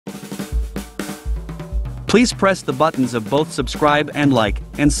Please press the buttons of both subscribe and like,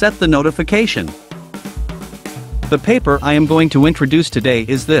 and set the notification. The paper I am going to introduce today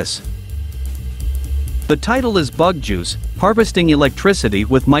is this. The title is Bug Juice, Harvesting Electricity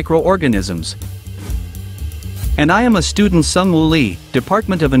with Microorganisms. And I am a student Sung Woo Lee,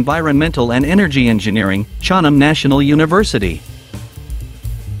 Department of Environmental and Energy Engineering, Cheonam National University.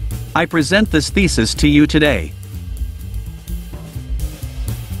 I present this thesis to you today.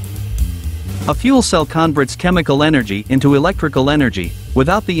 A fuel cell converts chemical energy into electrical energy,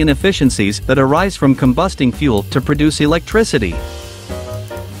 without the inefficiencies that arise from combusting fuel to produce electricity.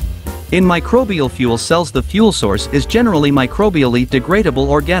 In microbial fuel cells, the fuel source is generally microbially degradable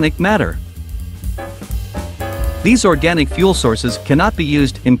organic matter. These organic fuel sources cannot be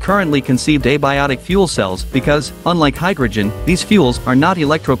used in currently conceived abiotic fuel cells because, unlike hydrogen, these fuels are not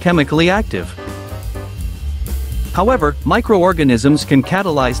electrochemically active. However, microorganisms can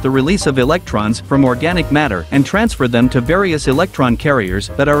catalyze the release of electrons from organic matter and transfer them to various electron carriers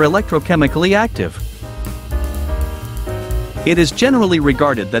that are electrochemically active. It is generally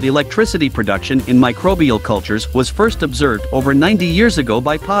regarded that electricity production in microbial cultures was first observed over 90 years ago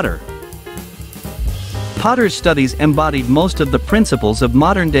by Potter. Potter's studies embodied most of the principles of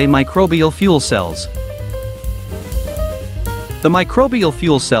modern-day microbial fuel cells. The microbial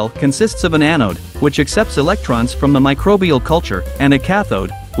fuel cell consists of an anode, which accepts electrons from the microbial culture, and a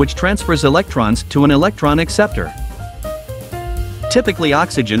cathode, which transfers electrons to an electron acceptor. Typically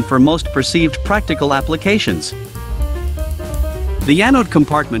oxygen for most perceived practical applications. The anode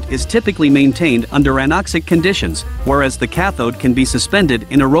compartment is typically maintained under anoxic conditions, whereas the cathode can be suspended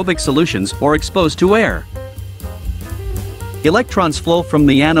in aerobic solutions or exposed to air. Electrons flow from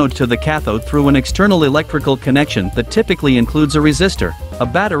the anode to the cathode through an external electrical connection that typically includes a resistor, a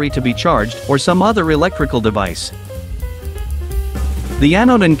battery to be charged, or some other electrical device. The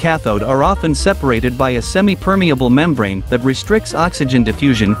anode and cathode are often separated by a semi-permeable membrane that restricts oxygen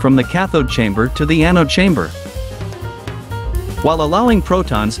diffusion from the cathode chamber to the anode chamber, while allowing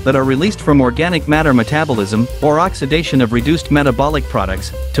protons that are released from organic matter metabolism or oxidation of reduced metabolic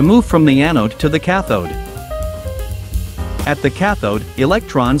products to move from the anode to the cathode. At the cathode,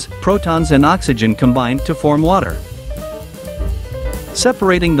 electrons, protons and oxygen combine to form water.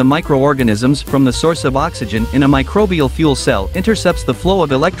 Separating the microorganisms from the source of oxygen in a microbial fuel cell intercepts the flow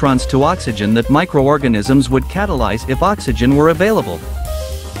of electrons to oxygen that microorganisms would catalyze if oxygen were available.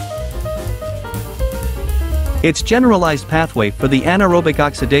 Its generalized pathway for the anaerobic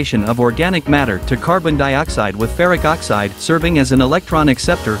oxidation of organic matter to carbon dioxide with ferric oxide serving as an electron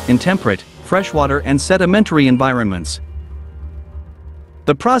acceptor in temperate, freshwater and sedimentary environments.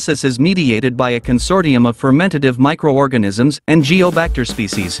 The process is mediated by a consortium of fermentative microorganisms and geobacter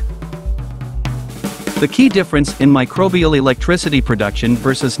species. The key difference in microbial electricity production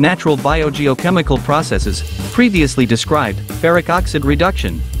versus natural biogeochemical processes, previously described, ferric oxide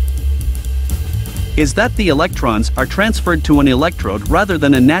reduction, is that the electrons are transferred to an electrode rather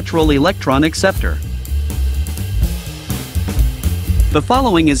than a natural electron acceptor. The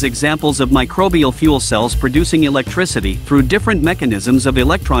following is examples of microbial fuel cells producing electricity through different mechanisms of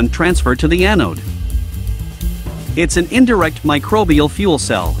electron transfer to the anode. It's an indirect microbial fuel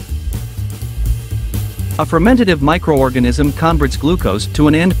cell. A fermentative microorganism converts glucose to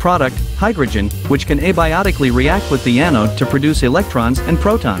an end product, hydrogen, which can abiotically react with the anode to produce electrons and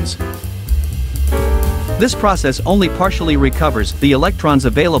protons. This process only partially recovers the electrons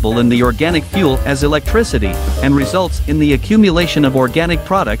available in the organic fuel as electricity, and results in the accumulation of organic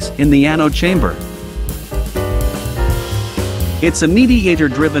products in the anode chamber. It's a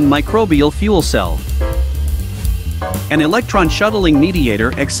mediator-driven microbial fuel cell. An electron shuttling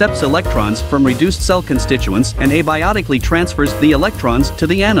mediator accepts electrons from reduced cell constituents and abiotically transfers the electrons to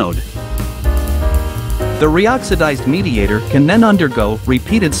the anode. The reoxidized mediator can then undergo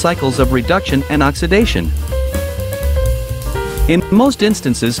repeated cycles of reduction and oxidation. In most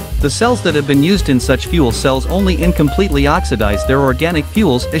instances, the cells that have been used in such fuel cells only incompletely oxidize their organic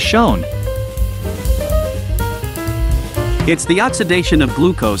fuels as shown. It's the oxidation of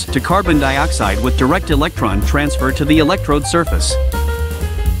glucose to carbon dioxide with direct electron transfer to the electrode surface.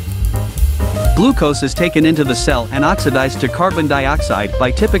 Glucose is taken into the cell and oxidized to carbon dioxide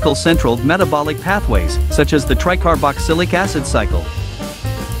by typical central metabolic pathways, such as the tricarboxylic acid cycle.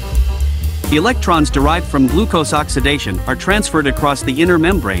 Electrons derived from glucose oxidation are transferred across the inner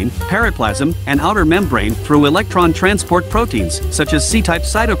membrane, periplasm, and outer membrane through electron transport proteins, such as C-type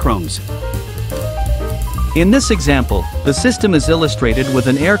cytochromes. In this example, the system is illustrated with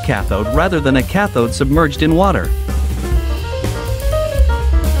an air cathode rather than a cathode submerged in water.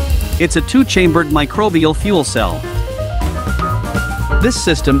 It's a two-chambered microbial fuel cell. This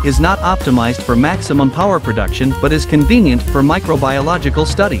system is not optimized for maximum power production but is convenient for microbiological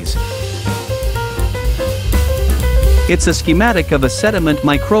studies. It's a schematic of a sediment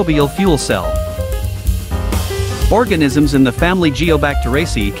microbial fuel cell. Organisms in the family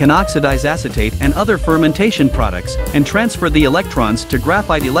Geobacteriaceae can oxidize acetate and other fermentation products and transfer the electrons to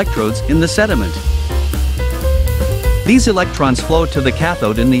graphite electrodes in the sediment. These electrons flow to the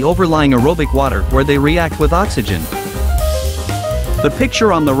cathode in the overlying aerobic water where they react with oxygen. The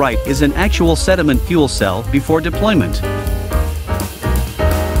picture on the right is an actual sediment fuel cell before deployment.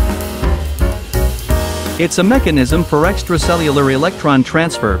 It's a mechanism for extracellular electron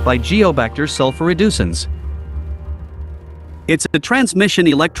transfer by Geobacter sulforeducens. It's a transmission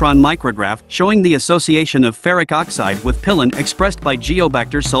electron micrograph showing the association of ferric oxide with pillin expressed by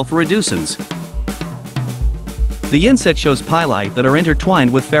Geobacter sulforeducens. The inset shows pili that are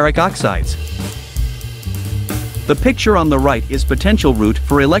intertwined with ferric oxides. The picture on the right is potential route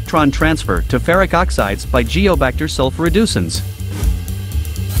for electron transfer to ferric oxides by Geobacter sulforeducens.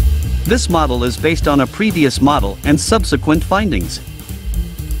 This model is based on a previous model and subsequent findings.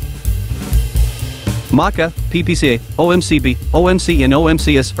 MACA, PPCA, OMCB, OMC and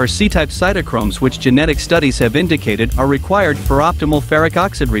OMCS are C-type cytochromes which genetic studies have indicated are required for optimal ferric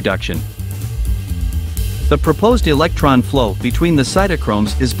oxide reduction. The proposed electron flow between the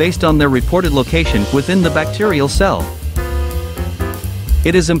cytochromes is based on their reported location within the bacterial cell.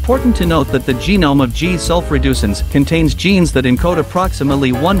 It is important to note that the genome of G. sulforeducens contains genes that encode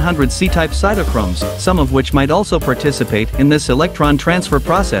approximately 100 C-type cytochromes, some of which might also participate in this electron transfer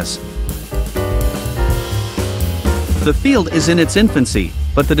process. The field is in its infancy,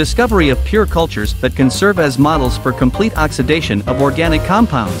 but the discovery of pure cultures that can serve as models for complete oxidation of organic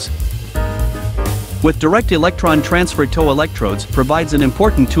compounds with direct electron transfer to electrodes provides an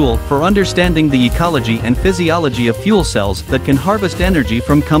important tool for understanding the ecology and physiology of fuel cells that can harvest energy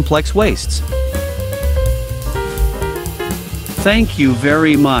from complex wastes. Thank you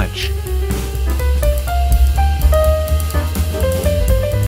very much.